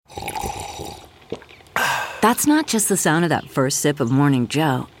That's not just the sound of that first sip of Morning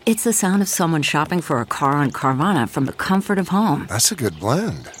Joe. It's the sound of someone shopping for a car on Carvana from the comfort of home. That's a good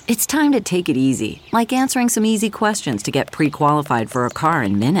blend. It's time to take it easy, like answering some easy questions to get pre-qualified for a car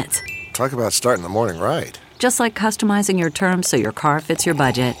in minutes. Talk about starting the morning right. Just like customizing your terms so your car fits your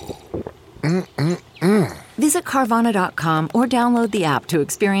budget. Visit Carvana.com or download the app to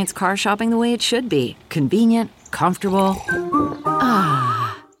experience car shopping the way it should be. Convenient, comfortable.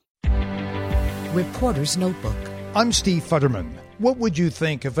 Reporter's Notebook. I'm Steve Futterman. What would you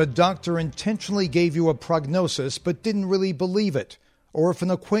think if a doctor intentionally gave you a prognosis but didn't really believe it? Or if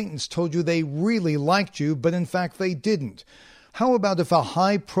an acquaintance told you they really liked you but in fact they didn't? How about if a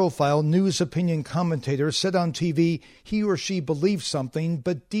high-profile news opinion commentator said on TV he or she believed something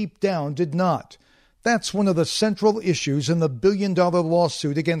but deep down did not? That's one of the central issues in the billion-dollar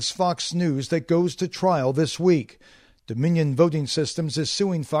lawsuit against Fox News that goes to trial this week. Dominion Voting Systems is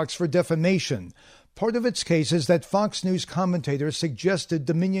suing Fox for defamation. Part of its case is that Fox News commentators suggested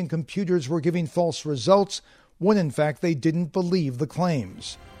Dominion computers were giving false results when in fact they didn't believe the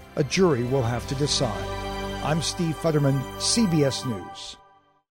claims. A jury will have to decide. I'm Steve Futterman, CBS News.